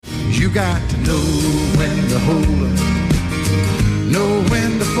You got to know when to hold 'em, know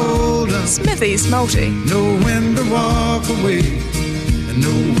when to fold 'em, Smithy's Multi. know when to walk away, and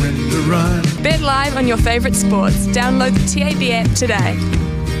know when to run. Bet live on your favourite sports. Download the TAB app today.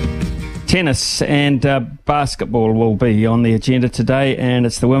 Tennis and basketball will be on the agenda today, and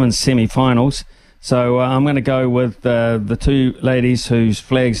it's the women's semi-finals. So I'm going to go with the two ladies whose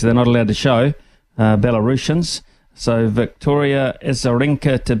flags they're not allowed to show, Belarusians. So Victoria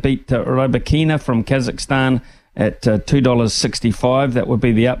Azarenka to beat Rybakina from Kazakhstan at $2.65. That would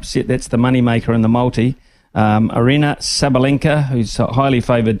be the upset. That's the moneymaker in the multi. Arina Sabalenka, who's highly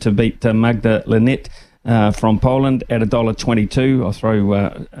favoured to beat Magda Linette from Poland at $1.22. I'll throw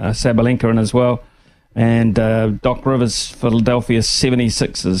Sabalenka in as well. And Doc Rivers, Philadelphia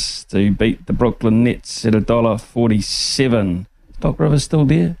 76ers to beat the Brooklyn Nets at $1.47. Doc Rivers still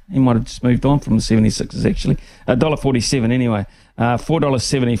there? He might have just moved on from the 76ers, actually. $1.47 anyway.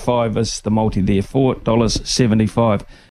 $4.75 is the multi there. $4.75.